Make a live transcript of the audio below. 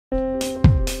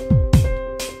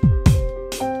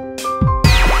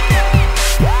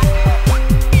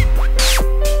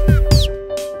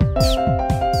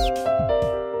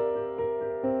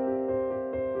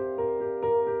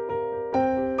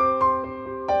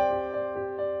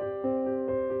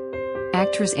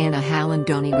Actress Anna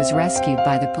Hallandoni was rescued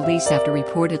by the police after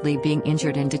reportedly being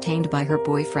injured and detained by her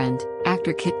boyfriend,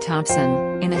 actor Kit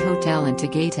Thompson, in a hotel in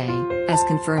Tagaytay, as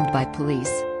confirmed by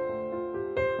police.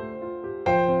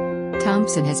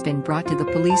 Thompson has been brought to the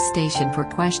police station for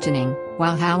questioning,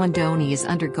 while Hallandoni is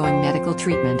undergoing medical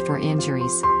treatment for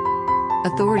injuries.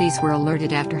 Authorities were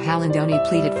alerted after Hallandoni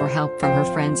pleaded for help from her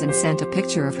friends and sent a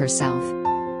picture of herself.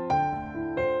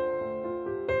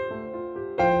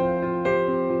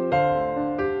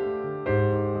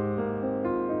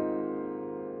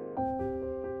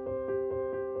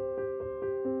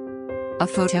 A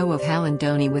photo of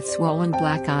Hallandoni with swollen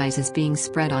black eyes is being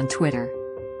spread on Twitter.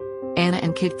 Anna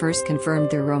and Kit first confirmed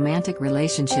their romantic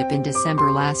relationship in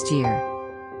December last year.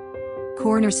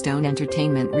 Cornerstone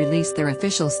Entertainment released their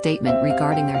official statement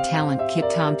regarding their talent Kit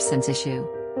Thompson's issue.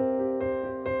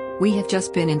 "We have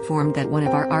just been informed that one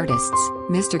of our artists,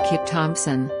 Mr. Kit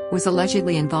Thompson, was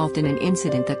allegedly involved in an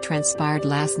incident that transpired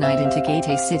last night in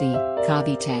Tagaytay City,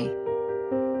 Cavite.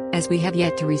 As we have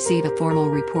yet to receive a formal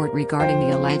report regarding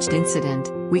the alleged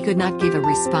incident, we could not give a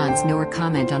response nor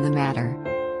comment on the matter.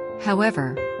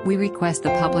 However, we request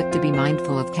the public to be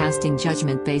mindful of casting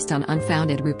judgment based on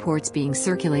unfounded reports being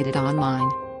circulated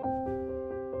online.